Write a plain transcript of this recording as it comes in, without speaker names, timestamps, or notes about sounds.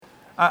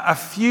a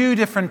few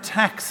different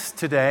texts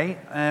today,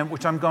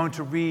 which I'm going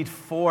to read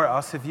for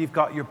us. If you've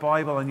got your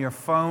Bible on your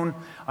phone,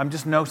 I'm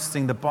just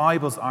noticing the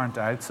Bibles aren't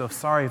out, so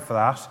sorry for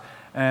that.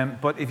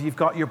 But if you've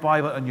got your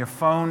Bible on your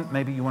phone,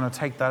 maybe you want to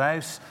take that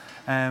out.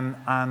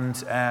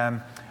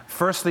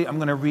 Firstly, I'm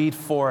going to read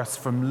for us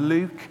from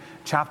Luke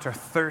chapter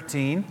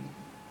 13.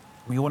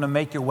 You want to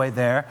make your way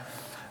there.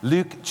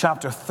 Luke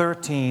chapter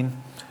 13,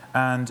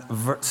 and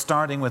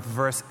starting with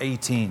verse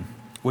 18,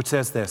 which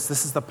says this.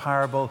 This is the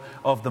parable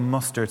of the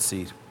mustard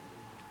seed.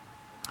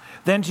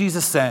 Then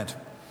Jesus said,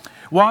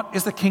 "What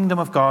is the kingdom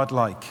of God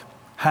like?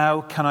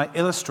 How can I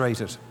illustrate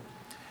it?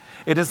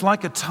 It is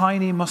like a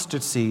tiny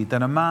mustard seed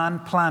that a man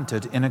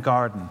planted in a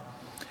garden.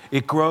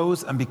 It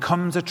grows and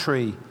becomes a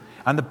tree,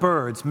 and the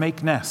birds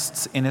make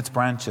nests in its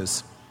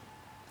branches."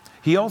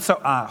 He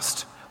also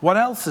asked, "What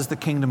else is the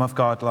kingdom of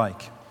God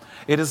like?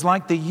 It is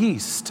like the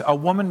yeast a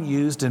woman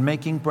used in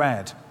making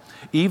bread.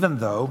 Even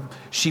though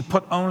she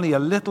put only a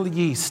little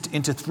yeast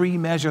into 3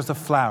 measures of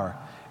flour,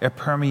 it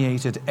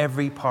permeated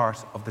every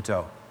part of the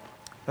dough."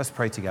 Let's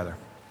pray together.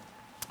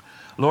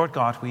 Lord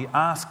God, we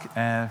ask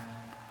for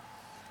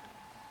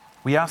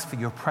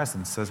your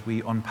presence as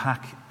we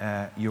unpack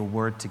your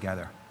word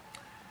together.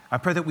 I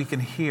pray that we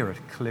can hear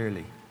it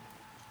clearly.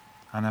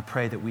 And I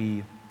pray that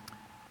we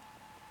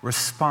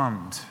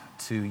respond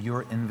to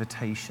your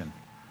invitation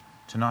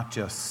to not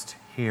just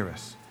hear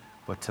it,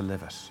 but to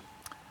live it.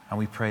 And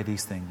we pray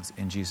these things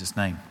in Jesus'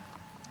 name.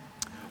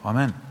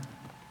 Amen.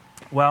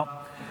 Well,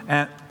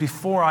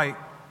 before I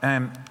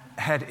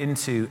head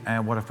into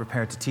what I've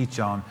prepared to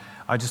teach on,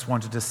 I just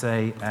wanted to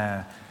say,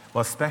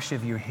 well, especially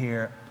if you're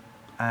here,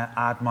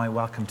 add my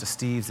welcome to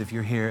Steve's. If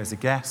you're here as a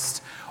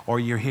guest or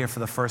you're here for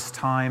the first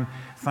time,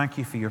 thank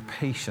you for your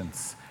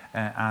patience.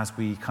 As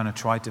we kind of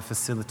try to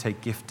facilitate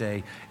Gift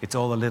Day. It's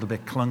all a little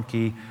bit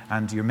clunky,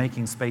 and you're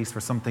making space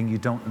for something you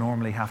don't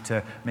normally have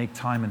to make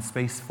time and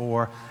space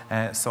for.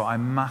 So I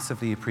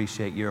massively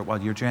appreciate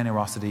your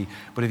generosity.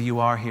 But if you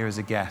are here as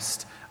a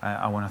guest,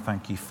 I want to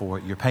thank you for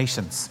your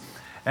patience.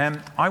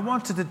 I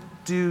wanted to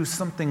do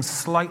something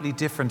slightly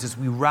different as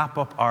we wrap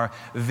up our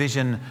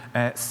Vision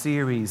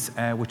series,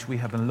 which we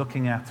have been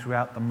looking at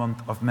throughout the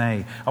month of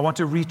May. I want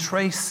to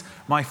retrace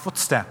my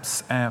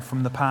footsteps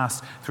from the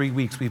past 3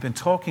 weeks. We've been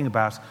talking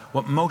about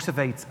what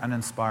motivates and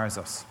inspires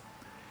us.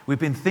 We've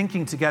been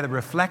thinking together,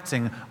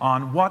 reflecting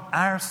on what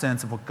our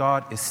sense of what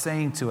God is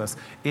saying to us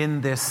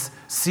in this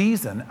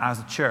season as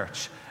a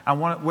church,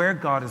 and where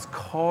God is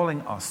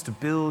calling us to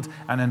build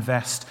and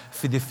invest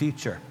for the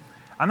future.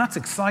 And that's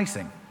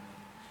exciting,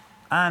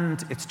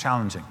 and it's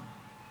challenging.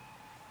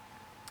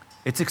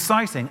 It's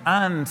exciting,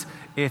 and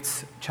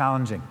it's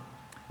challenging.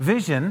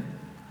 Vision,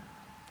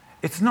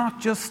 it's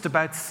not just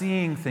about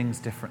seeing things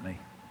differently.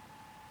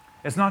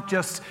 It's not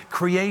just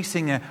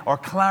creating or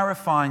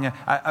clarifying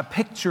a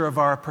picture of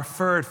our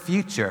preferred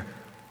future.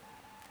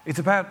 It's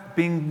about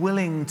being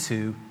willing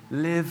to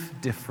live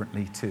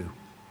differently too.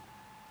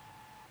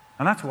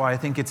 And that's why I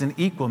think it's in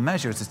equal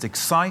measures. It's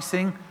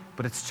exciting,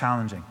 but it's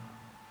challenging.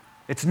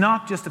 It's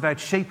not just about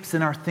shapes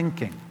in our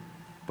thinking,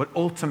 but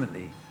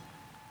ultimately,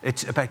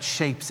 it's about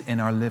shapes in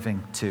our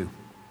living too.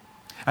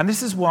 And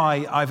this is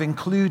why I've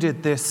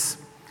included this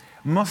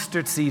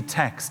mustard seed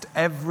text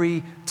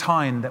every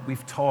time that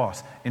we've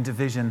taught into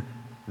Vision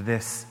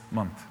this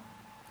month.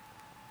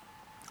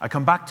 I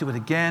come back to it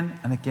again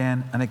and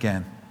again and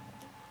again.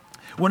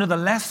 One of the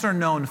lesser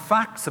known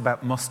facts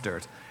about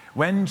mustard,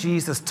 when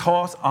Jesus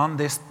taught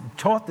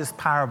this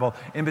parable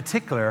in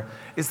particular,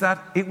 is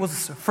that it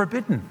was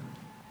forbidden.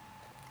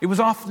 It was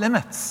off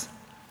limits.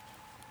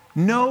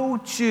 No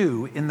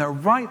Jew in their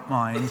right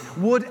mind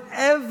would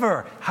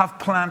ever have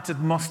planted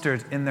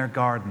mustard in their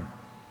garden.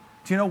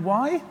 Do you know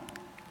why?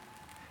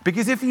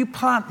 Because if you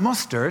plant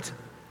mustard,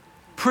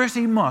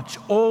 pretty much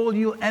all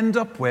you end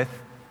up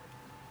with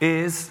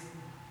is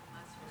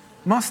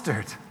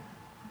mustard.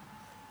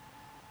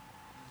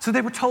 So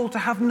they were told to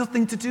have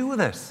nothing to do with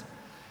it.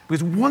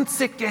 Because once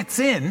it gets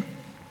in,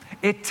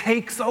 it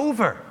takes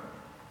over.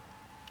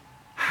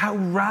 How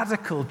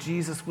radical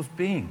Jesus was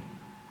being,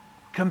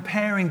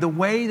 comparing the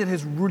way that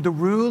the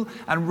rule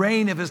and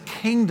reign of his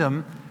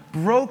kingdom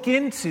broke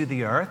into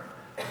the earth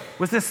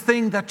with this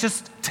thing that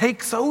just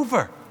takes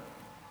over.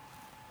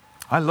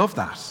 I love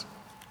that.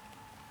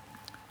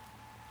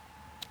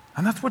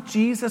 And that's what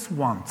Jesus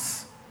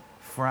wants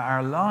for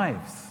our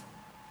lives.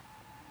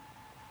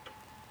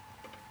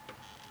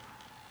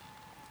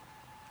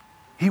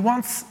 He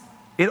wants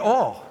it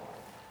all.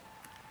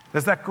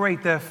 There's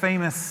the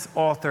famous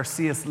author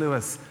C.S.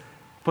 Lewis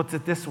puts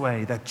it this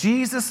way, that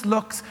Jesus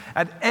looks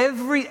at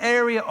every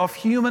area of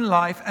human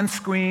life and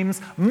screams,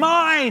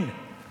 "Mine!"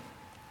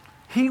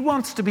 He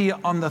wants to be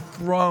on the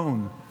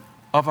throne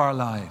of our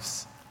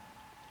lives.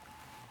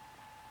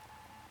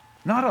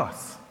 Not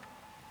us.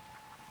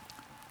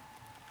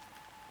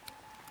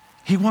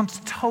 He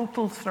wants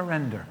total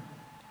surrender,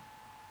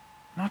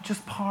 not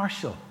just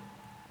partial.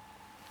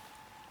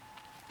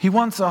 He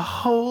wants a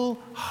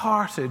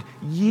wholehearted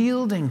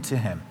yielding to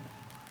him,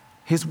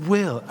 his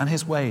will and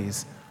his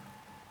ways.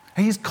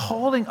 He's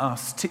calling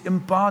us to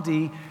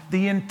embody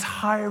the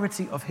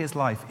entirety of his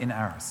life in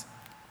ours,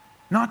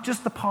 not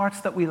just the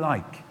parts that we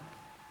like.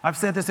 I've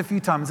said this a few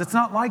times. It's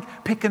not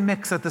like pick and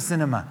mix at the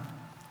cinema.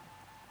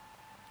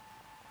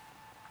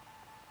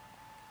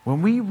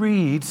 When we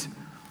read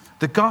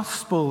the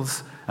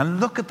Gospels and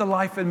look at the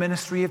life and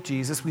ministry of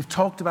Jesus, we've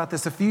talked about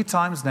this a few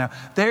times now,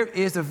 there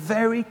is a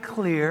very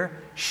clear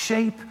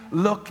shape,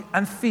 look,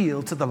 and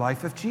feel to the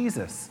life of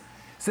Jesus.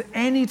 So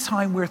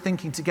anytime we're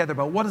thinking together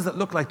about what does it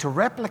look like to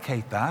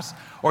replicate that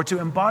or to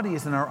embody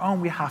it in our own,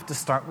 we have to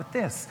start with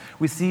this.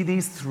 We see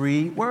these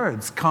three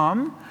words: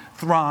 come,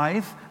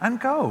 thrive, and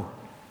go.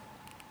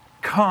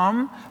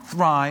 Come,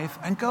 thrive,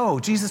 and go.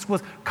 Jesus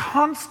was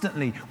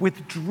constantly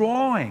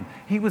withdrawing.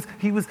 He was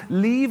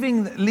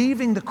leaving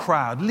the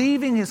crowd,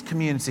 leaving his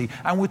community,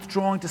 and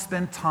withdrawing to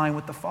spend time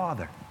with the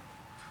Father.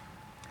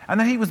 And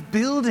then he was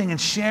building and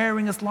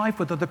sharing his life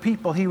with other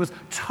people. He was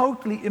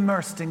totally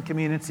immersed in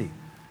community.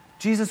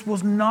 Jesus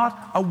was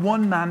not a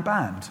one-man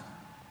band.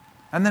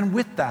 And then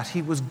with that,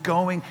 he was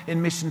going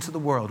in mission to the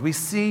world. We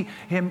see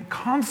him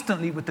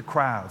constantly with the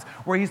crowds,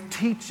 where he's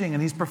teaching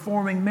and he's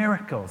performing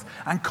miracles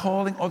and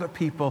calling other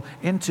people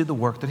into the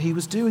work that he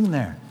was doing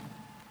there.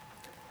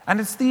 And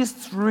it's these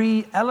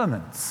three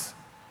elements.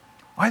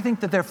 I think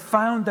that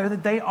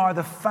they are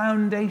the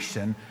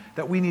foundation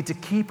that we need to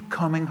keep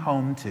coming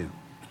home to.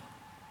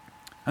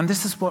 And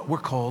this is what we're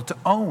called to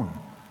own.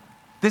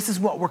 This is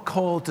what we're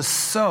called to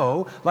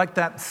sow, like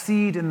that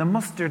seed in the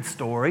mustard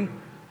story.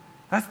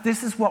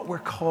 This is what we're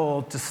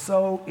called to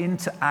sow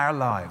into our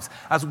lives,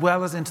 as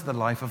well as into the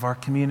life of our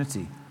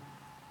community.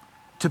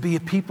 To be a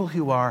people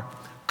who are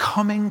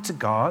coming to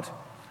God,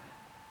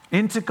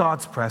 into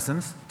God's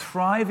presence,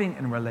 thriving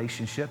in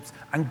relationships,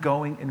 and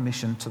going in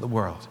mission to the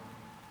world.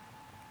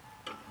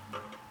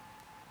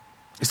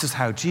 This is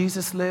how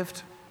Jesus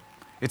lived.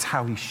 It's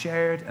how he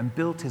shared and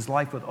built his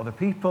life with other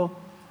people.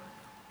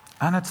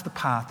 And it's the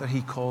path that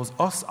he calls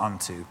us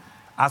onto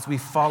as we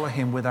follow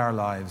him with our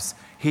lives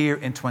here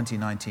in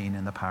 2019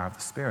 in the power of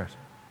the Spirit.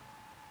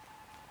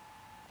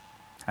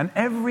 And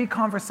every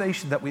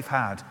conversation that we've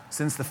had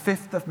since the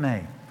 5th of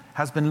May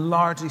has been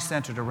largely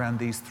centered around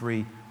these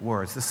three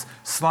words. This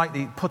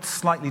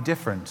slightly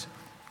different.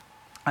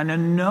 And I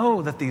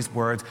know that these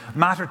words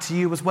matter to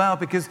you as well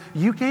because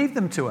you gave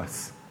them to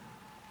us.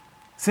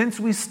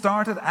 Since we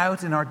started out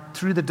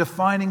through the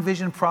defining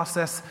vision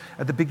process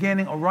at the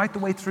beginning or right the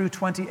way through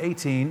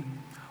 2018,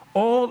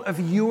 all of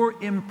your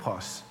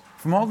input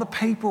from all the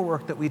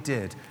paperwork that we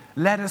did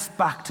led us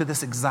back to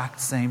this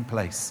exact same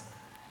place: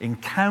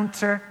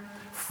 encounter,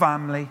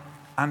 family,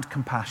 and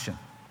compassion.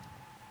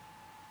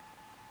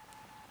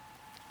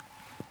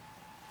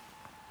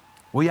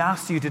 We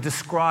asked you to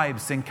describe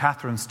St.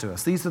 Catherine's to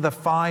us. These are the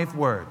 5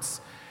 words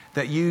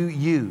that you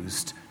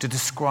used to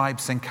describe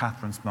St.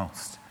 Catherine's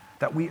most.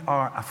 That we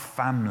are a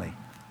family,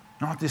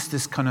 not just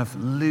this kind of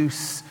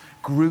loose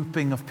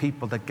grouping of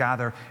people that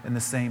gather in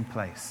the same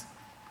place.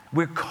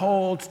 We're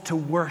called to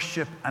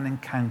worship and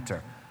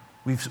encounter.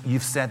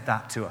 You've said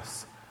that to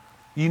us.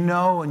 You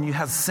know and you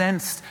have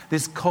sensed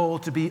this call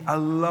to be a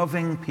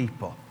loving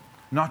people,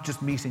 not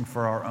just meeting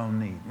our own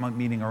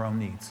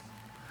needs,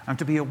 and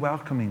to be a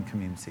welcoming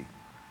community.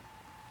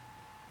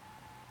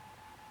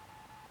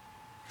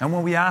 And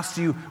when we asked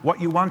you what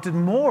you wanted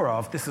more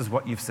of, this is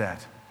what you've said.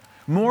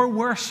 More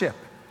worship,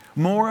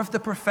 more of the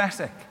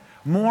prophetic,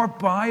 more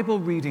Bible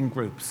reading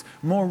groups,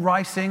 more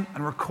writing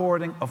and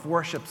recording of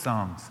worship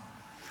songs,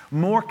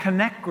 more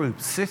connect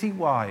groups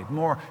citywide,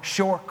 more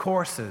short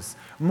courses,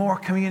 more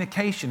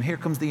communication, here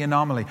comes the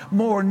anomaly,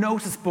 more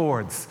notice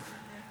boards,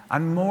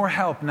 and more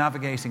help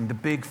navigating the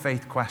big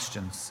faith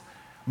questions,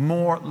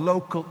 more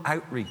local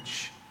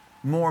outreach,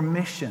 more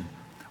mission,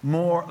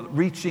 more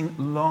reaching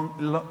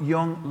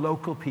young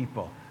local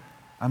people,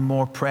 and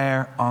more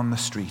prayer on the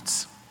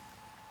streets.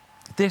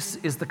 This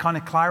is the kind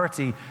of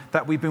clarity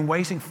that we've been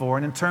waiting for.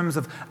 And in terms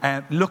of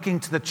looking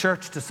to the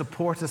church to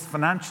support us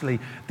financially,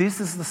 this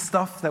is the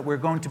stuff that we're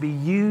going to be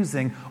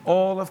using.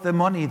 All of the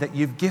money that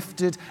you've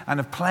gifted and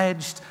have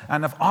pledged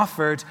and have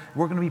offered,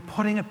 we're going to be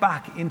putting it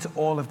back into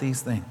all of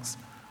these things.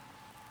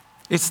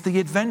 It's the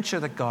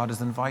adventure that God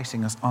is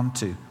inviting us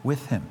onto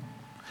with him.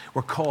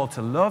 We're called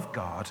to love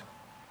God,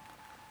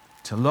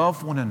 to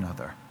love one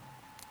another,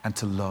 and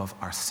to love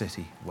our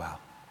city well.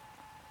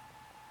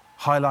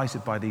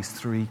 Highlighted by these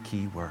 3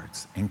 key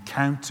words: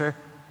 encounter,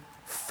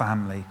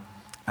 family,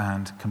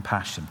 and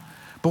compassion.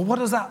 But what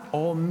does that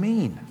all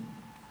mean?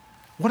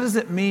 What does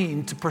it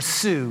mean to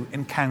pursue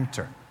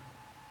encounter?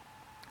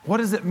 What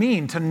does it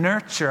mean to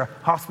nurture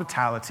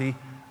hospitality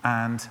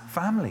and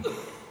family?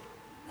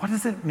 What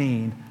does it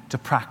mean to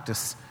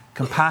practice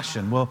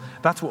compassion? Well,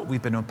 that's what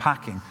we've been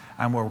unpacking,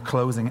 and we're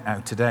closing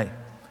out today.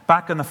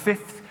 Back on the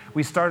 5th,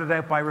 we started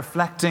out by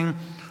reflecting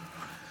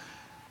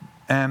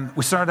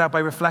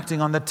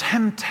on the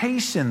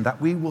temptation that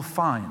we will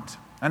find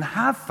and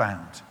have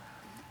found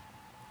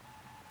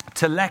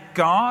to let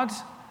God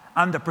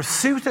and the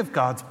pursuit of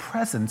God's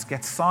presence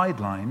get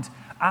sidelined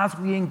as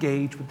we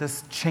engage with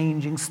this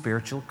changing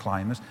spiritual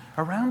climate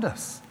around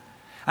us.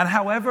 And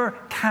however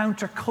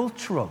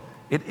countercultural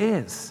it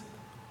is,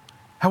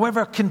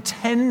 however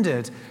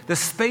contended the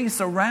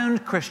space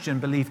around Christian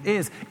belief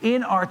is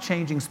in our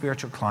changing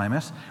spiritual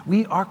climate,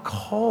 we are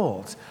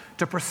called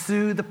to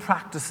pursue the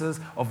practices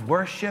of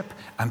worship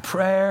and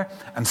prayer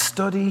and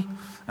study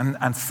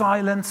and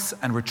silence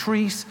and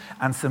retreat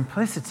and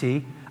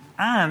simplicity,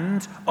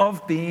 and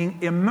of being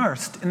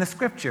immersed in the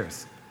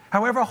Scriptures,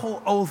 however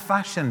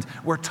old-fashioned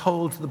we're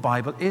told the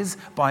Bible is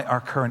by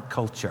our current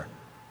culture.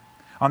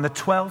 On the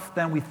 12th,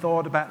 then, we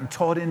thought about and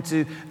taught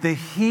into the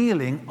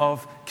healing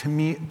of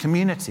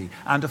community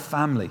and of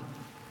family.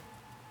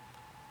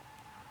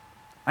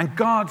 And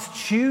God's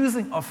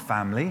choosing of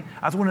family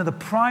as one of the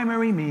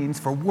primary means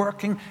for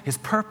working his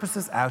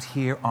purposes out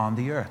here on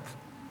the earth.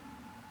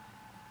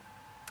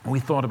 And we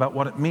thought about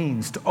what it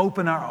means to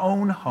open our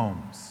own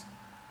homes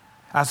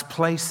as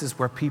places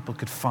where people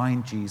could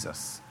find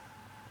Jesus,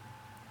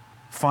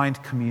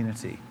 find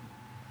community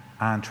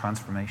and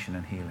transformation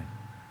and healing.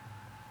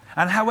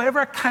 And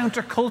however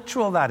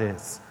countercultural that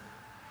is,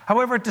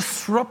 however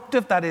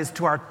disruptive that is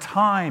to our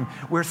time,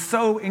 we're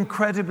so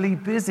incredibly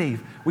busy.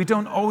 We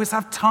don't always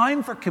have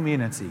time for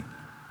community.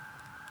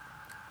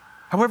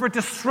 However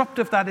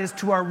disruptive that is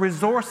to our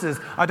resources.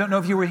 I don't know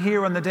if you were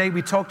here on the day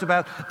we talked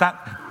about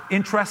that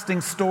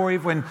interesting story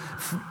of when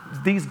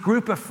these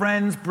group of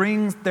friends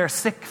brings their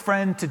sick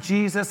friend to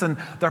Jesus and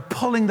they're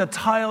pulling the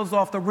tiles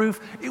off the roof.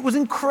 It was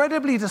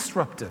incredibly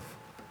disruptive.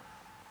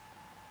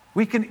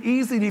 We can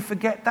easily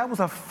forget that was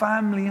a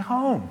family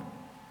home.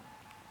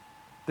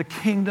 The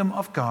kingdom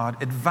of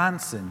God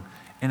advancing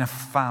in a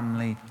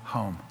family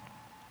home.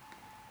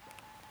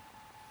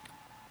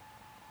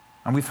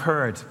 And we've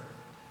heard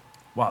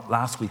what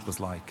last week was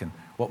like and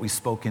what we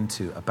spoke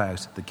into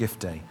about the gift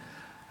day.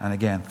 And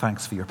again,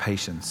 thanks for your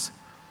patience.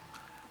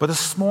 But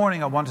this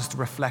morning I want us to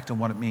reflect on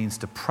what it means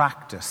to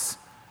practice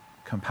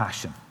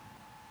compassion.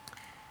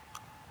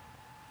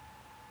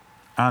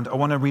 And I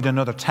want to read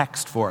another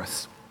text for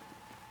us.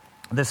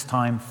 This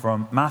time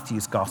from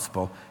Matthew's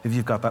Gospel, if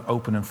you've got that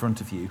open in front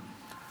of you.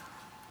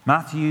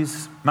 Matthew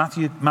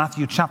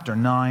chapter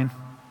 9.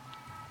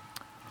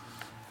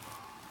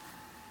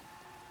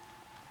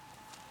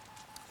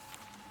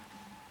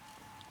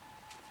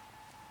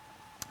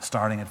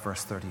 Starting at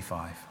verse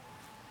 35.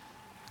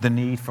 The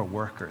need for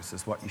workers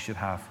is what you should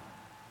have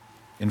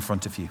in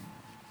front of you.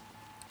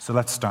 So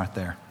let's start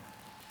there.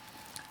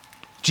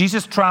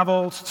 Jesus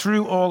traveled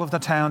through all of the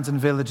towns and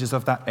villages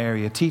of that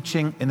area,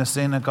 teaching in the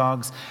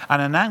synagogues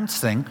and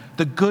announcing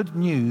the good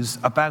news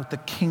about the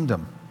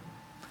kingdom.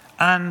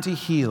 And he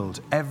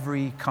healed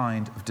every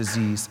kind of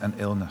disease and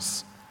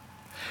illness.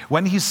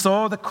 When he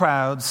saw the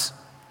crowds,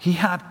 he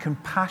had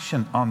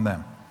compassion on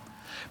them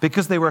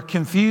because they were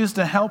confused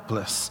and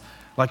helpless,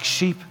 like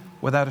sheep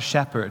without a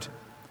shepherd.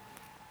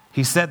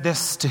 He said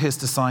this to his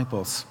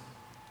disciples: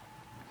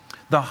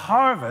 "The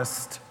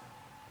harvest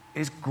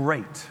is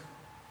great,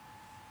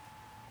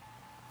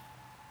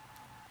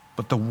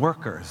 but the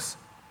workers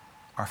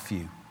are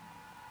few.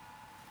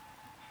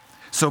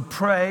 So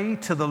pray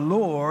to the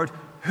Lord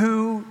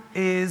who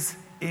is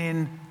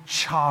in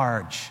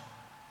charge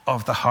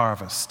of the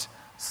harvest."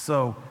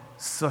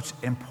 Such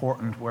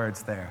important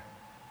words there.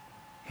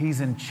 He's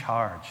in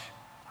charge.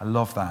 I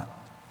love that.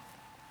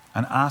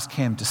 And ask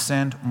him to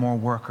send more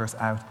workers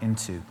out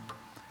into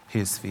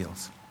his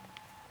fields.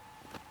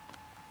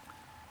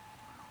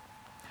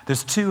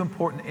 There's two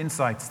important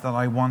insights that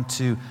I want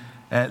to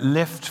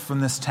lift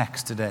from this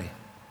text today.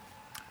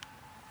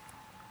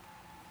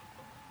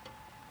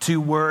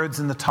 Two words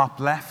in the top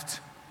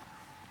left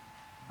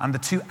and the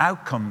two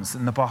outcomes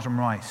in the bottom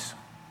right.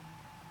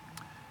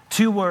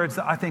 Two words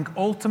that I think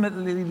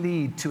ultimately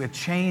lead to a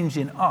change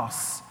in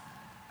us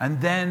and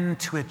then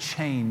to a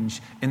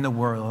change in the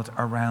world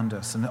around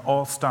us. And it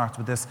all starts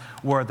with this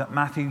word that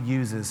Matthew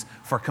uses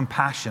for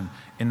compassion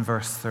in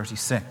verse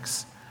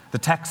 36. The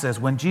text says,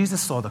 when Jesus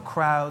saw the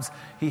crowds,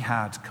 he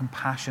had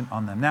compassion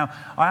on them. Now,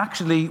 I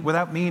actually,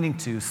 without meaning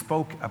to,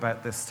 spoke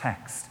about this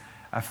text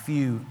a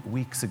few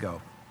weeks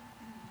ago.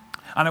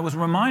 And I was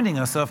reminding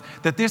us of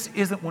that this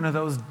isn't one of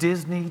those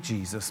Disney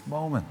Jesus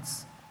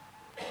moments.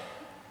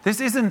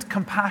 This isn't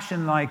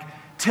compassion like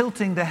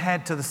tilting the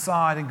head to the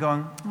side and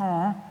going,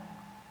 "Oh,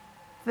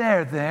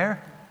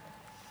 there,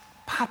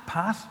 pat,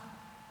 pat."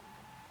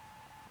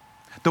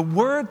 The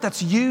word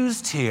that's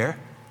used here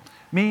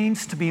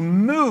means to be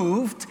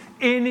moved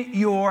in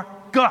your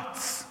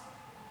guts.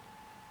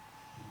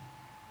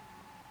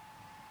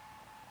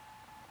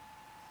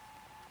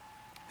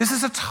 This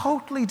is a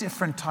totally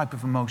different type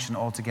of emotion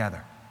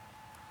altogether.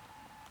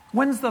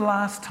 When's the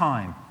last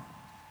time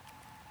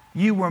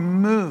you were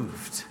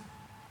moved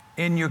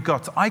in your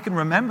guts? I can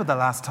remember the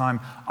last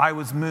time I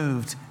was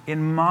moved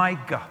in my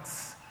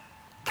guts,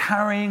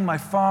 carrying my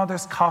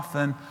father's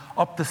coffin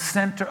up the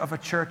center of a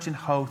church in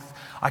Howth.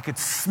 I could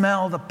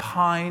smell the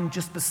pine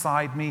just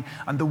beside me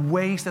and the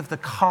weight of the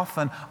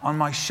coffin on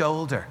my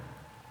shoulder.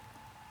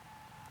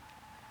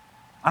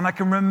 And I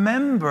can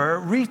remember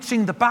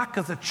reaching the back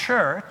of the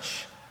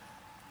church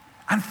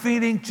and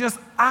feeling just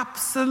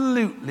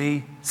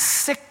absolutely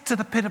sick to to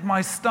the pit of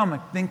my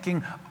stomach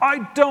thinking,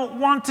 I don't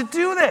want to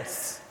do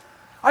this.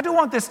 I don't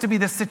want this to be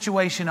the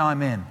situation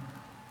I'm in.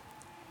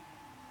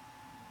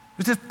 It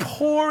was just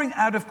pouring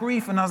out of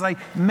grief. And as I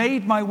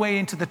made my way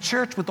into the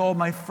church with all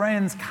my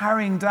friends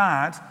carrying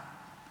Dad,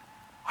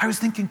 I was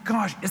thinking,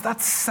 gosh, is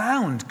that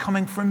sound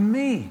coming from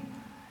me?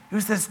 It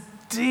was this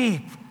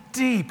deep,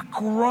 deep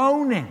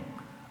groaning.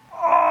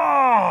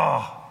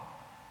 Oh!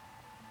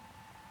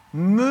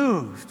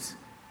 Moved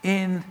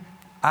in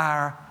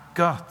our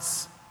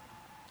guts.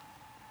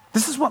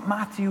 This is what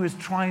Matthew is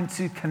trying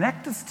to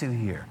connect us to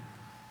here.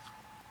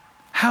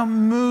 How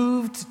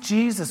moved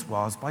Jesus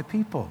was by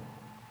people.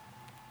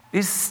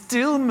 Is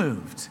still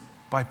moved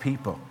by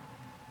people.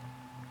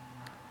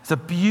 It's a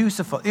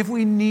beautiful, if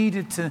we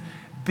needed to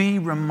be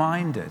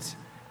reminded,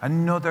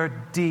 another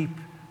deep,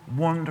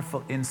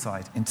 wonderful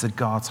insight into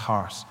God's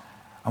heart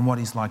and what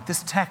he's like.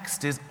 This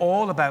text is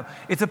all about,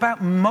 it's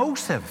about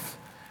motive.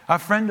 A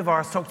friend of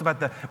ours talked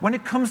about when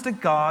it comes to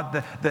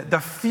God, the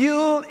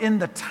fuel in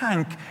the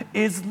tank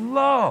is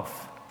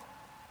love.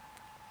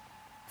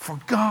 For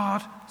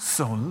God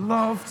so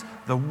loved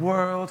the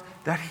world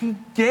that he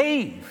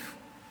gave.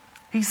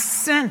 He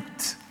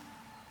sent.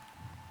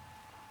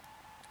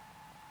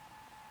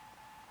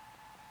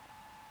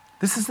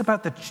 This is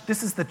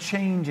the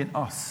change in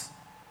us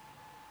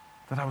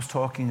that I was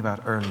talking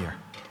about earlier.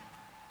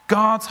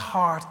 God's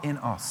heart in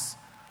us,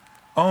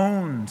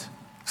 owned,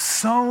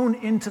 sown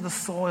into the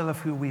soil of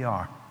who we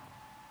are,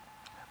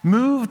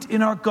 moved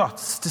in our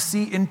guts to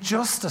see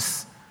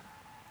injustice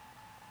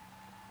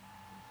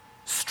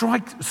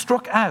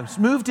struck out,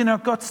 moved in our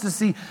guts to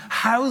see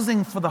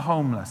housing for the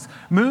homeless,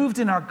 moved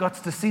in our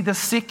guts to see the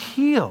sick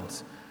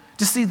healed,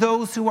 to see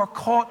those who are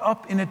caught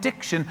up in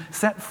addiction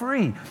set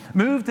free,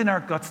 moved in our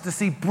guts to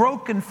see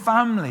broken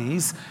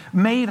families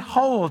made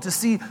whole, to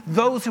see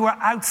those who are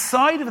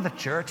outside of the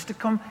church to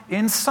come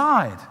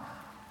inside,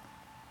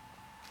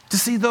 to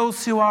see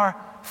those who are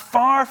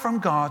far from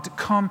God to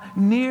come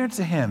near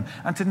to him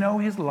and to know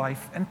his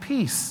life and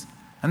peace.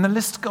 And the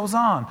list goes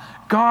on.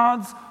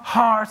 God's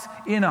heart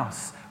in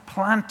us,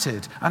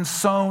 planted and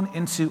sown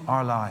into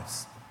our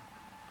lives.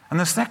 And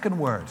the second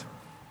word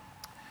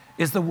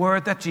is the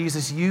word that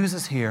Jesus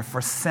uses here for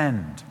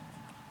send.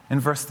 In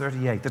verse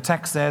 38, the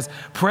text says,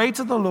 "Pray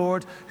to the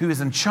Lord who is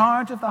in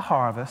charge of the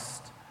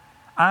harvest.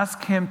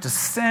 Ask him to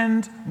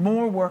send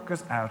more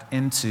workers out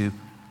into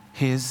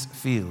his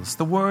fields."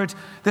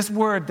 This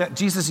word that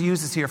Jesus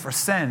uses here for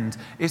send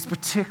is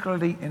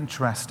particularly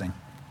interesting.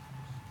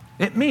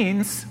 It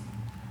means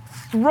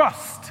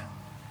thrust.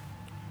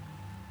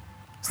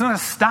 It's not a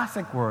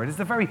static word. It's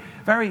a very,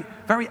 very,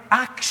 very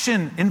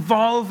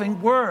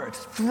action-involving word.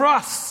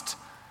 Thrust.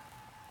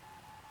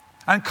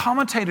 And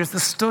commentators, the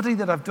study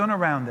that I've done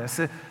around this,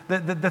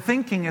 the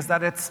thinking is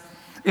that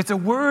it's a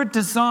word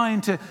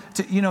designed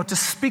to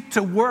speak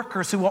to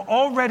workers who are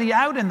already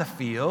out in the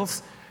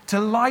fields, to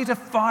light a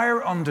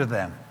fire under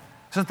them,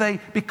 so that they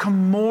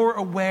become more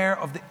aware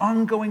of the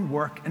ongoing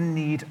work and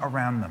need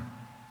around them.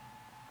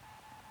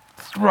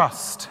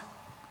 Thrust.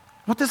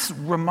 What this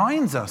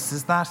reminds us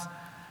is that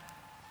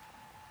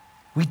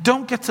we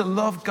don't get to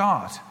love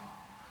God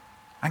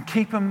and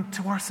keep him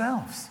to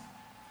ourselves.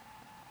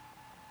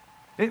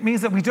 It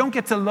means that we don't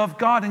get to love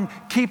God and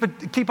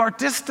keep our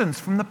distance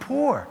from the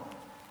poor.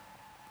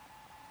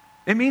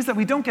 It means that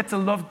we don't get to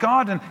love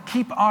God and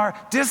keep our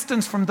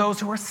distance from those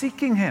who are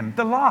seeking him,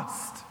 the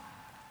lost.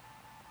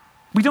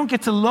 We don't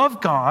get to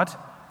love God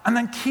and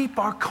then keep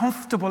our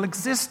comfortable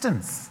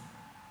existence.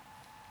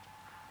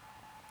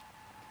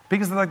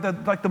 Because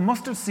like the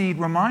mustard seed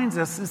reminds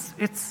us,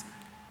 it's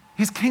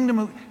his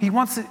kingdom. He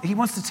wants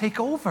to take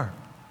over.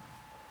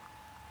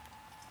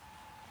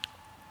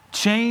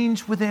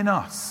 Change within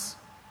us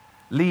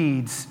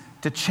leads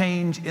to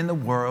change in the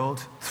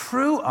world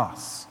through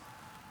us.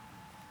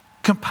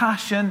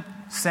 Compassion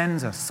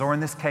sends us, or in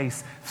this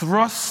case,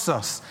 thrusts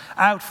us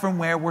out from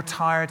where we're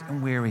tired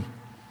and weary.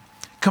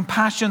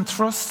 Compassion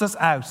thrusts us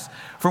out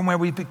from where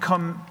we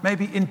become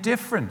maybe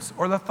indifferent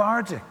or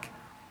lethargic.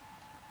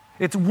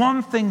 It's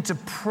one thing to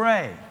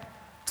pray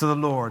to the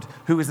Lord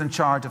who is in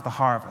charge of the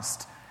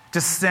harvest, to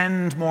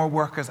send more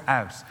workers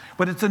out.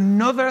 But it's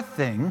another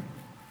thing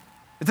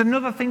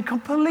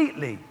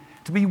completely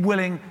to be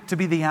willing to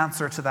be the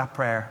answer to that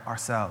prayer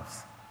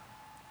ourselves.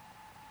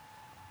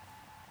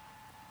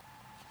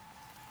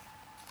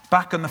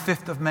 Back on the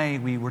 5th of May,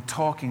 we were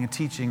talking and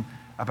teaching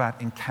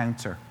about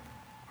encounter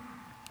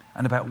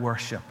and about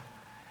worship.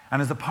 And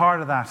as a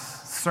part of that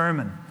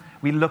sermon,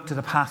 we looked at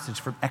a passage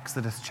from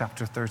Exodus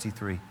chapter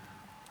 33.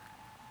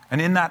 And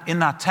in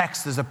that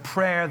text, there's a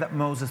prayer that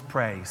Moses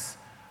prays.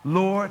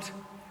 Lord,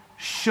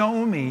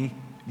 show me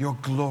your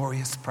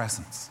glorious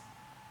presence.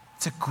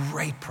 It's a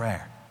great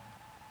prayer.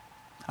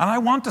 And I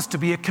want us to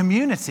be a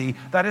community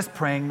that is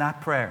praying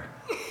that prayer.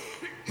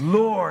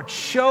 Lord,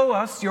 show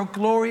us your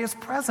glorious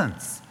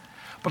presence.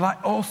 But I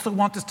also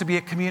want us to be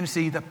a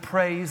community that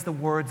prays the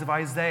words of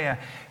Isaiah.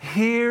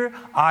 Here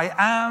I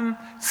am,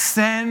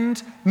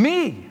 send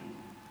me.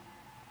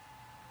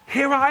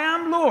 Here I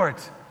am, Lord,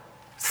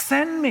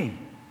 send me.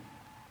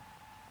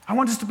 I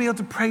want us to be able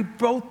to pray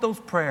both those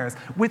prayers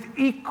with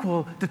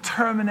equal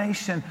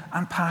determination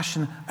and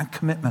passion and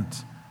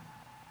commitment.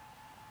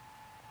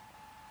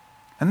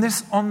 And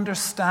this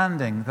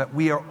understanding that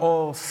we are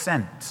all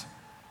sent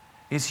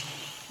is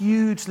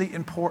hugely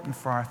important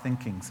for our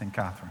thinking, St.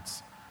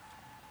 Catherine's.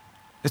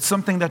 It's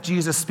something that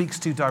Jesus speaks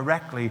to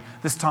directly.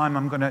 This time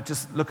I'm going to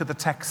just look at the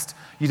text.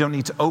 You don't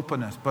need to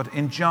open it. But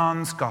in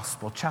John's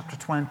Gospel, chapter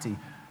 20,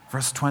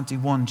 verse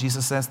 21,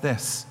 Jesus says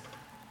this: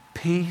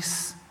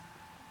 "Peace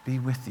be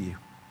with you."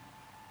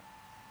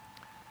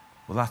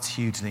 Well, that's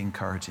hugely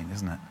encouraging,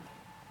 isn't it?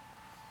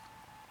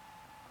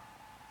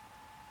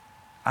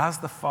 As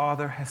the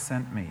Father has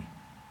sent me,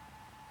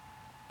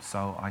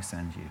 so I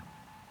send you.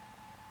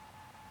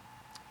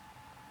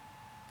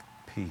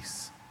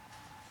 Peace.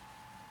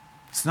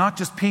 It's not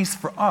just peace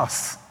for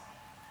us,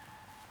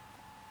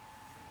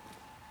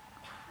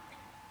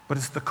 but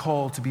it's the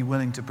call to be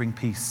willing to bring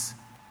peace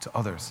to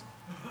others.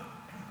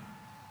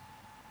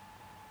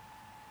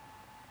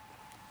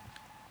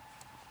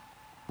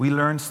 We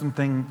learned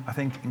something, I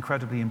think,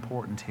 incredibly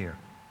important here.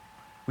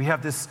 We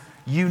have this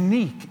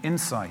unique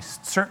insight,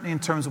 certainly in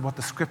terms of what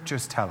the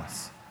scriptures tell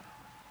us.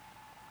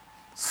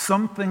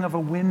 Something of a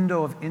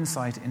window of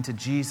insight into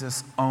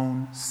Jesus'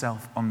 own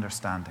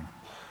self-understanding.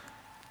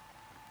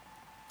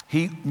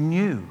 He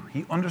knew,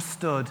 he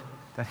understood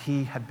that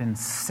he had been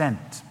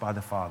sent by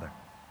the Father.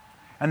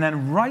 And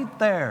then right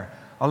there,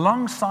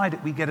 alongside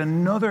it, we get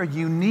another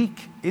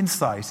unique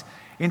insight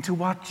into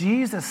what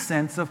Jesus'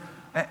 sense of,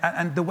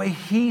 and the way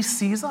he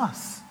sees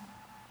us.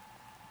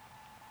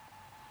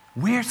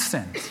 We're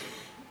sent.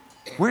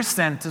 We're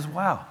sent as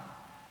well.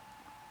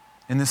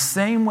 In the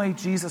same way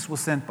Jesus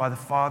was sent by the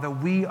Father,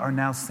 we are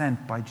now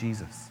sent by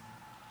Jesus.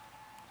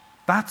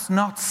 That's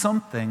not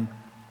something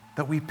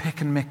that we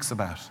pick and mix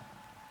about.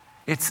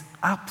 It's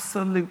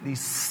absolutely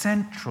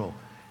central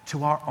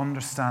to our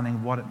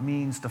understanding what it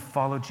means to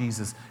follow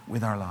Jesus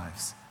with our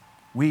lives.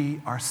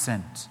 We are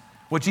sent.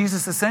 What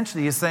Jesus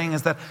essentially is saying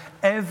is that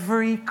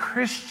every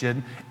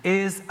Christian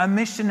is a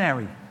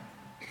missionary.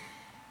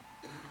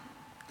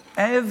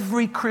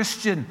 Every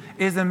Christian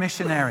is a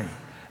missionary.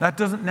 That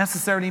doesn't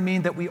necessarily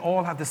mean that we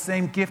all have the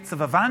same gifts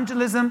of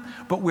evangelism,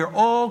 but we're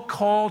all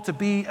called to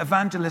be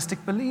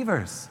evangelistic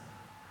believers.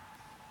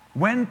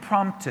 When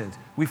prompted,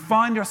 we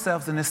find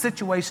ourselves in a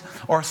situation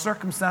or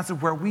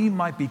circumstances where we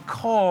might be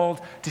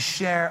called to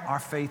share our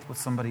faith with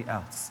somebody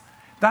else.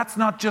 That's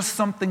not just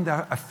something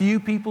that a few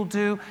people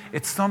do.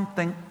 It's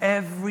something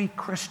every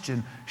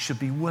Christian should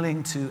be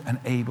willing to and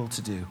able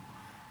to do.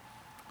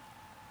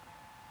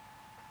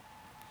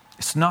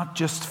 It's not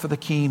just for the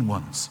keen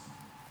ones.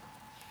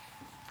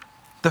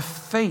 The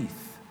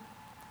faith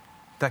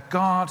that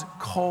God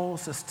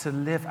calls us to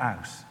live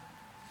out,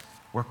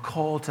 we're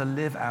called to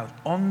live out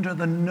under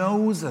the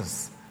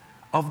noses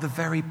of the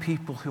very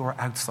people who are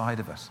outside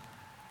of it.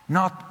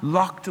 Not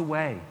locked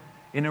away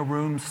in a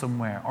room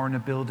somewhere or in a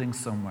building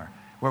somewhere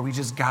where we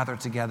just gather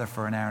together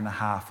for an hour and a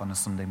half on a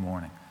Sunday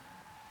morning.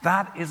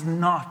 That is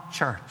not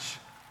church.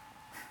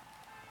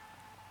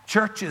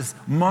 Church is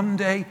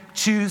Monday,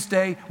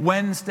 Tuesday,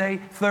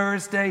 Wednesday,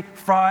 Thursday,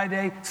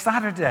 Friday,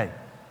 Saturday.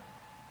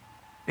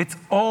 It's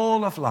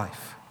all of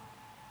life.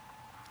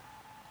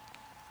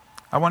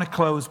 I want to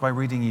close by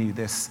reading you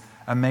this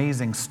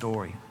amazing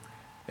story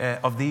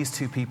of these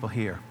two people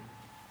here.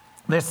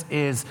 This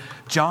is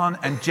John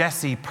and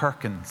Jessie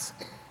Perkins,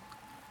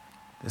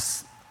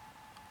 this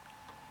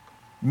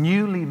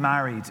newly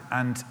married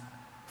and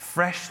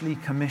freshly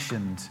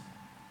commissioned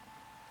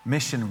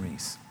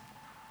missionaries.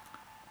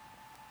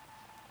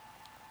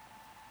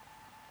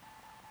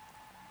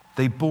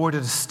 They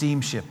boarded a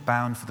steamship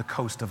bound for the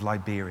coast of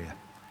Liberia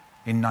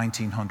in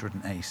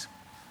 1908.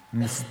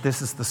 And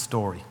this is the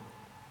story.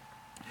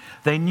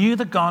 They knew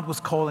that God was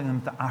calling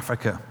them to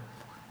Africa,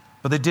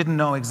 but they didn't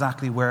know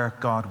exactly where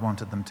God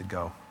wanted them to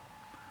go.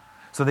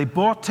 So they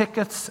bought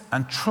tickets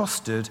and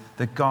trusted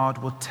that God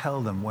would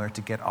tell them where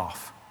to get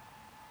off.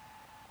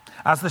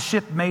 As the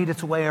ship made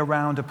its way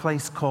around a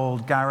place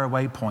called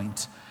Garraway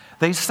Point,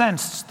 they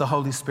sensed the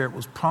Holy Spirit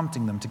was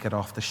prompting them to get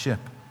off the ship.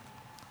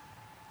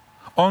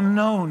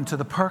 Unknown to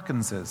the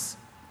Perkinses,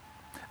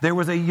 there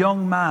was a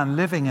young man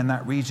living in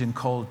that region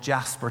called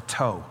Jasper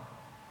Toe.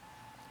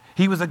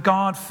 He was a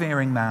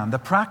God-fearing man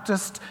that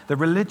practiced the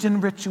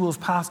religion rituals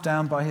passed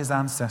down by his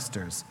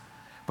ancestors,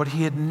 but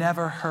he had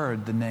never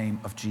heard the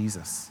name of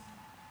Jesus.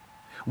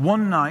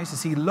 One night,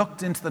 as he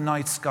looked into the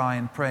night sky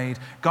and prayed,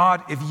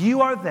 "God, if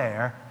you are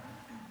there,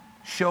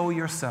 show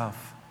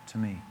yourself to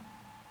me.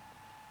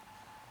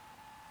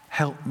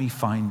 Help me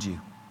find you."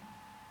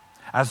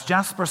 As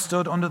Jasper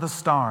stood under the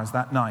stars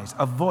that night,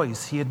 a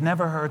voice he had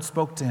never heard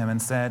spoke to him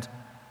and said,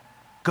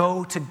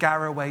 "Go to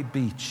Garraway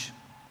Beach,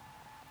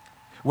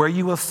 where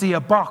you will see a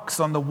box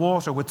on the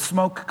water with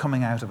smoke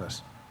coming out of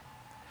it.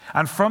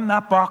 And from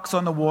that box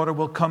on the water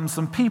will come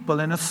some people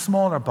in a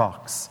smaller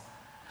box.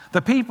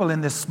 The people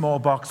in this small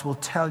box will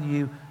tell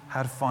you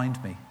how to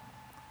find me."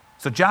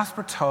 So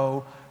Jasper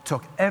Toe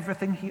took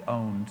everything he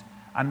owned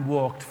and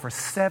walked for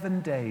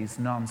 7 days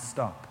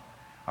non-stop,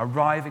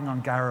 arriving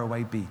on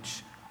Garraway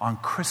Beach on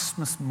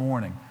Christmas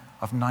morning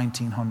of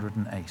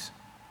 1908.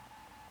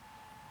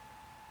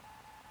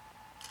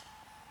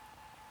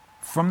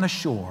 From the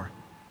shore,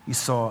 he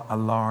saw a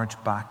large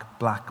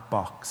black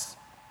box,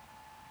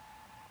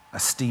 a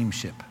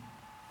steamship,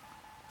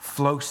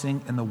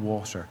 floating in the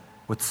water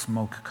with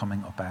smoke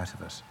coming up out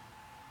of it.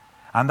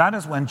 And that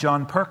is when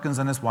John Perkins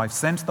and his wife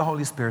sensed the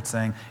Holy Spirit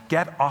saying,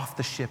 "Get off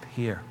the ship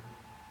here."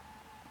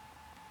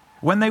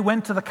 When they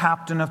went to the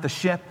captain of the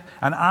ship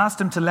and asked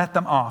him to let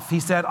them off,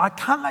 he said, "I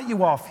can't let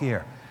you off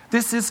here.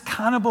 This is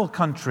cannibal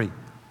country.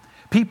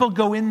 People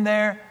go in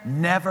there,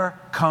 never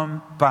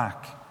come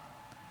back."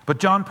 But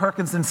John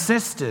Perkins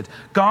insisted,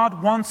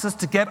 "God wants us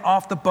to get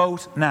off the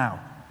boat now."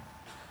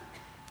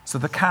 So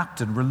the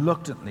captain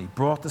reluctantly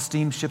brought the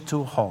steamship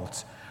to a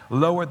halt,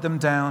 lowered them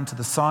down to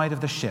the side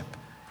of the ship,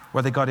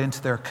 where they got into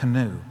their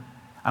canoe,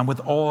 and with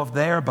all of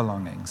their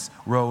belongings,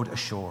 rowed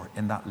ashore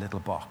in that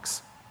little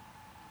box.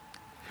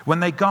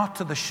 When they got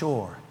to the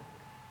shore,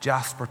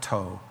 Jasper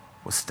Toe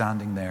was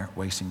standing there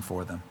waiting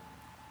for them.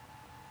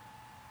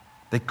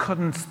 They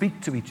couldn't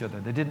speak to each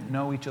other. They didn't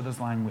know each other's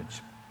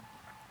language.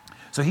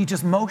 So he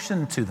just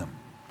motioned to them,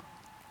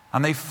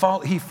 and they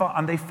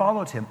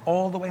followed him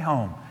all the way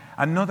home,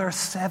 another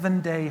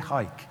 7-day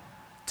hike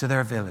to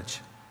their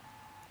village.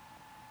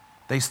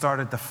 They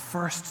started the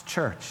first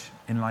church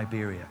in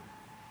Liberia,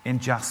 in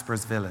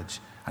Jasper's village,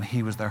 and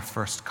he was their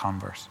first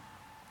convert.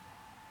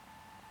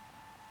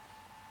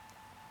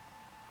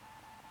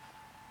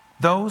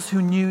 Those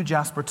who knew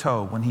Jasper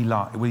Toe when he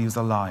was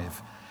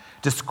alive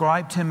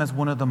described him as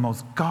one of the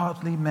most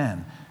godly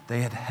men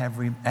they had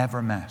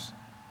ever met.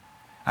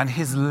 And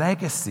his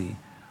legacy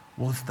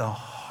was the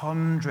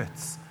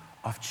hundreds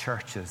of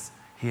churches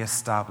he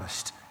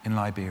established in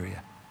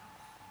Liberia.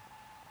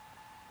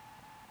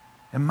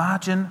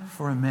 Imagine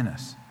for a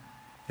minute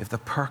if the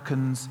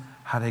Perkins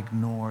had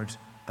ignored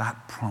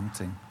that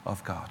prompting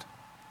of God.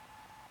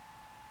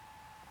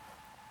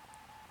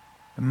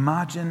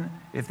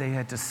 Imagine if they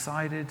had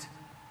decided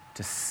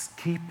to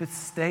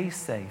stay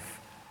safe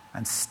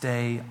and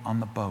stay on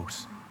the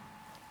boat.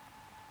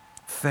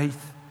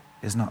 Faith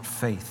is not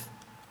faith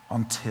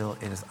until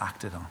it is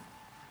acted on.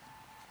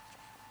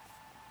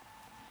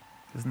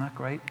 Isn't that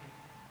great?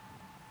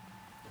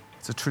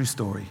 It's a true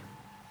story.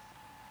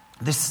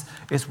 This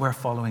is where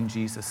following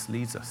Jesus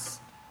leads us.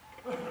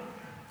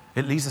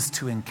 It leads us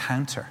to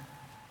encounter.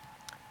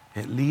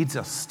 It leads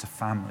us to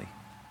family.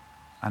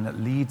 And it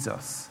leads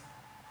us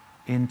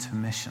into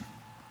mission.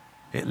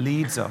 It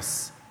leads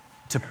us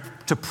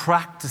to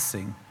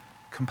practicing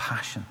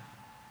compassion.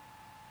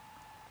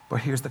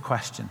 But here's the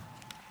question.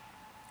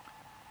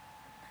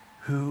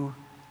 Who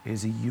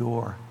is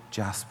your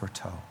Jasper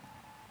Toe?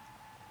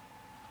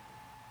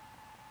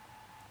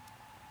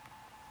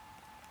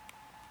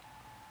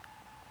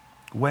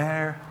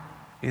 Where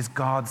is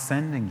God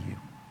sending you?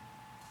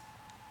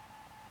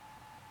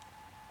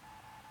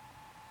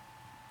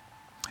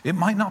 It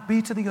might not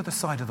be to the other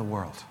side of the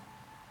world,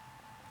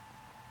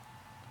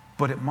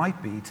 but it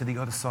might be to the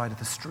other side of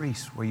the street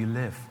where you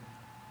live.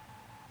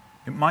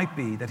 It might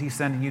be that he's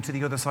sending you to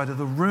the other side of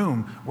the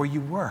room where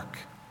you work.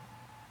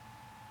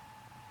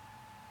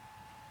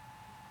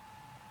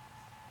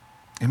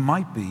 It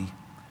might be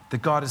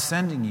that God is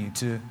sending you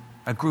to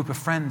a group of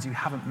friends you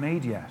haven't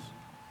made yet.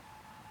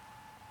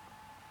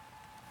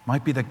 It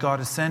might be that God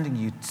is sending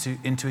you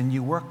into a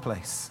new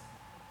workplace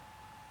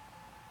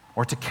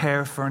or to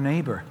care for a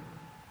neighbor.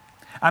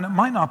 And it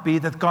might not be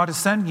that God is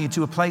sending you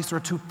to a place or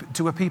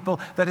to a people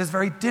that is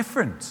very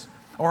different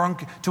or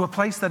to a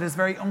place that is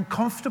very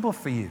uncomfortable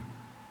for you.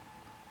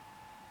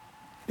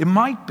 It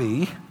might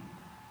be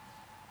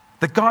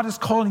that God is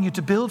calling you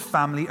to build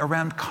family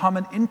around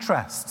common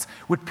interests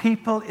with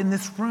people in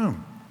this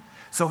room.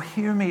 So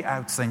hear me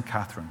out, St.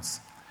 Catherine's.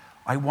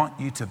 I want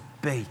you to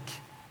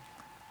bake.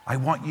 I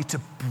want you to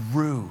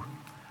brew.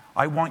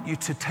 I want you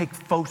to take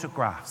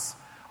photographs.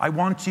 I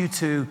want you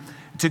to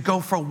go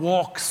for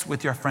walks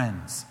with your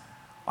friends.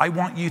 I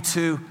want you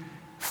to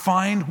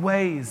find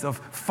ways of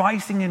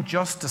fighting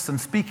injustice and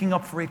speaking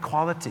up for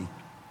equality.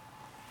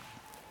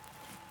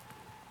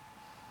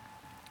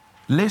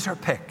 Litter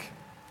pick,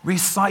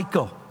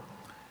 recycle,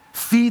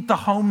 feed the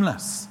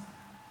homeless.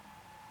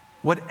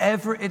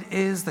 Whatever it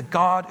is that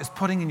God is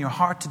putting in your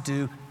heart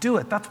to do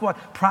it. That's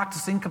what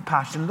practicing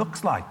compassion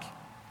looks like.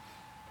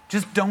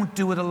 Just don't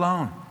do it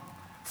alone.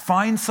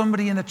 Find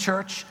somebody in the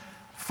church,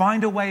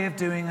 find a way of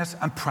doing it,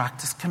 and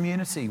practice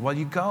community while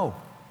you go.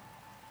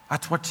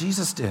 That's what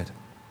Jesus did.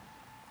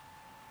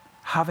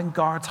 Having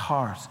God's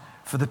heart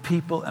for the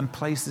people and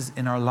places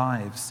in our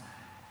lives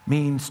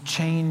means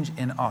change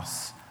in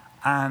us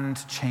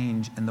and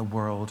change in the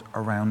world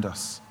around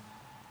us.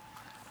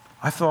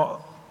 I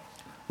thought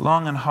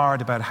long and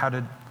hard about how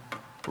to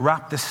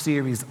wrap this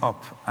series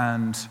up,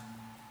 and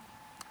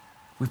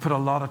we've put a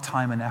lot of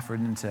time and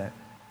effort into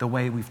the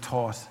way we've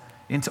taught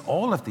into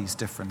all of these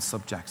different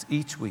subjects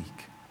each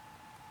week.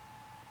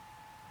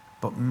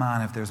 But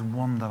man, if there's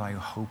one that I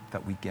hope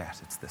that we get,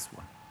 it's this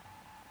one.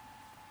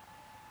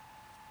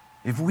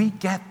 If we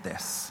get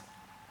this,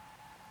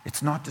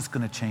 it's not just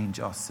going to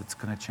change us, it's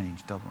going to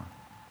change Dublin.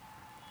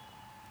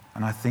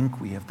 And I think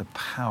we have the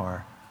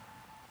power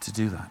to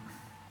do that.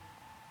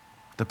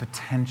 The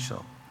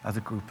potential as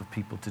a group of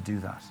people to do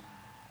that.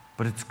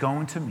 But it's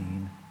going to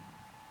mean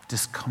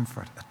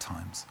discomfort at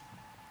times.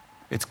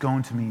 It's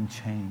going to mean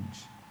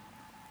change.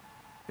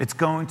 It's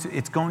going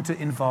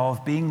to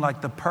involve being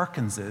like the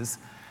Perkinses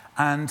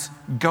and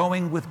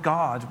going with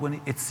God when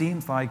it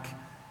seems like,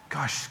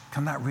 gosh,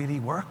 can that really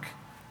work?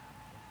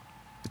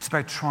 It's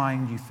about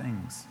trying new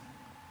things.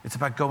 It's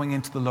about going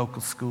into the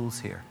local schools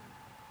here.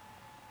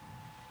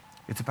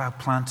 It's about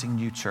planting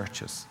new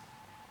churches.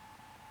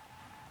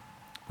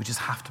 We just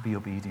have to be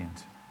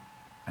obedient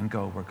and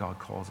go where God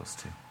calls us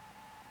to.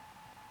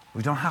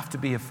 We don't have to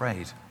be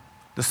afraid.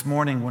 This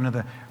morning, one of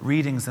the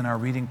readings in our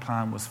reading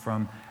plan was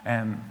from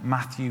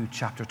Matthew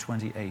chapter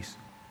 28.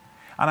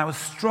 And I was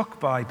struck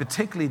by,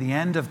 particularly the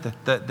end of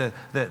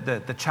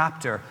the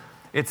chapter,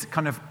 it's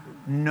kind of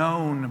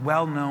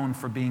well known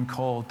for being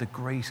called the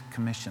Great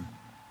Commission.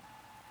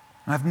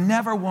 And I've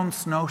never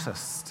once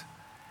noticed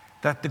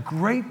that the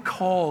great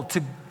call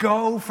to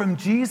go from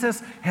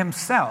Jesus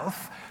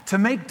himself to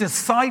make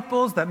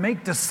disciples that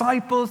make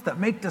disciples that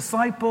make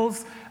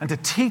disciples and to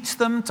teach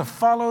them to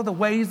follow the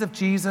ways of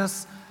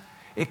Jesus,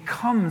 it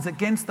comes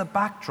against the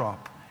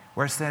backdrop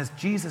where it says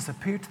Jesus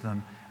appeared to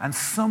them and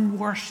some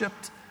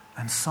worshipped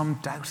and some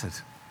doubted.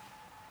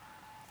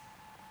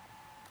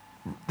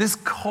 This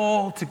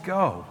call to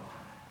go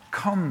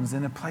comes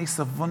in a place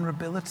of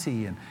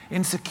vulnerability and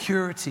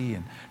insecurity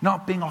and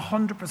not being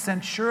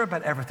 100% sure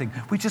about everything.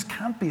 We just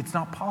can't be. It's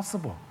not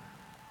possible.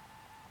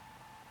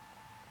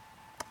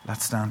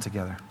 Let's stand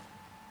together.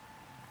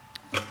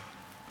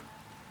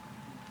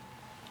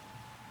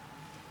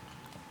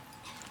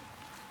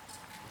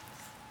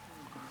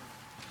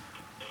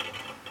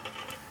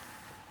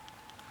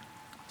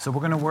 So we're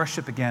going to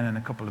worship again in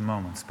a couple of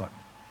moments, but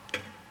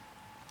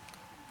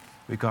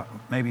we've got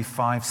maybe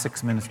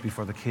 5-6 minutes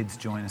before the kids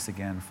join us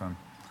again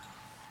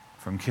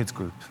from kids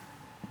group.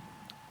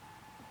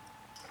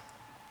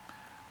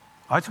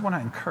 I just want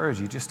to encourage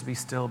you just to be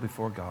still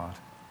before God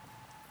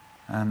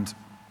and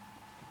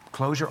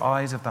close your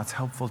eyes if that's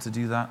helpful to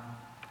do that.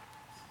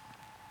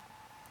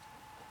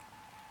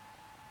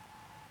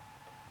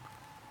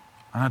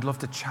 And I'd love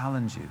to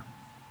challenge you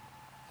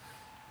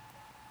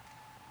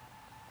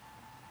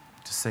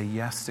to say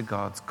yes to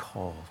God's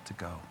call to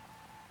go.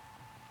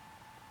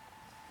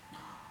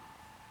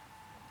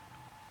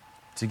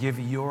 To give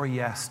your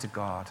yes to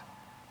God,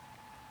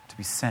 to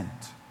be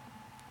sent,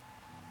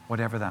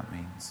 whatever that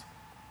means,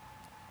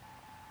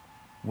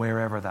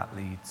 wherever that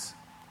leads,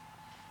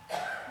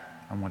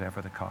 and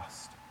whatever the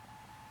cost.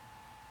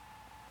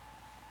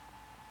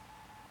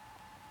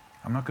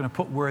 I'm not going to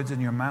put words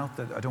in your mouth.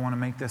 I don't want to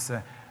make this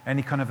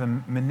any kind of a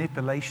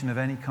manipulation of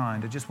any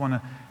kind. I just want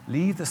to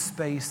leave the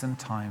space and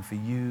time for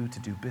you to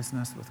do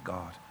business with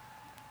God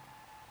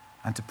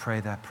and to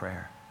pray that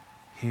prayer.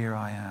 Here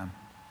I am.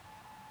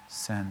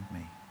 Send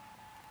me.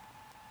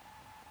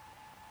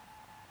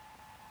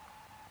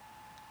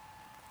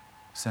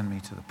 Send me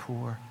to the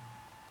poor.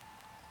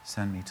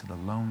 Send me to the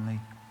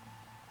lonely.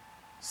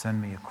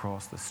 Send me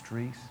across the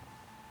street.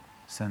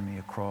 Send me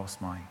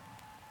across my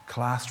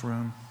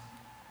classroom.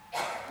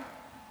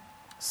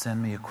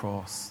 Send me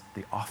across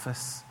the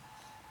office.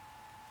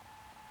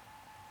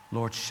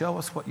 Lord, show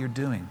us what you're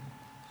doing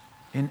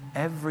in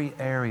every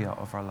area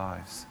of our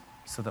lives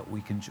so that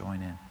we can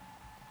join in.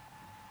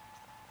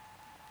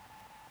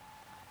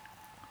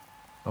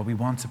 But we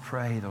want to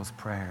pray those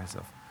prayers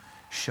of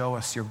show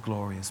us your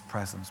glorious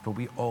presence, but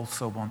we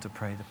also want to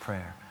pray the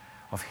prayer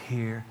of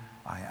here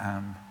I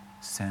am,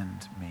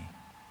 send me.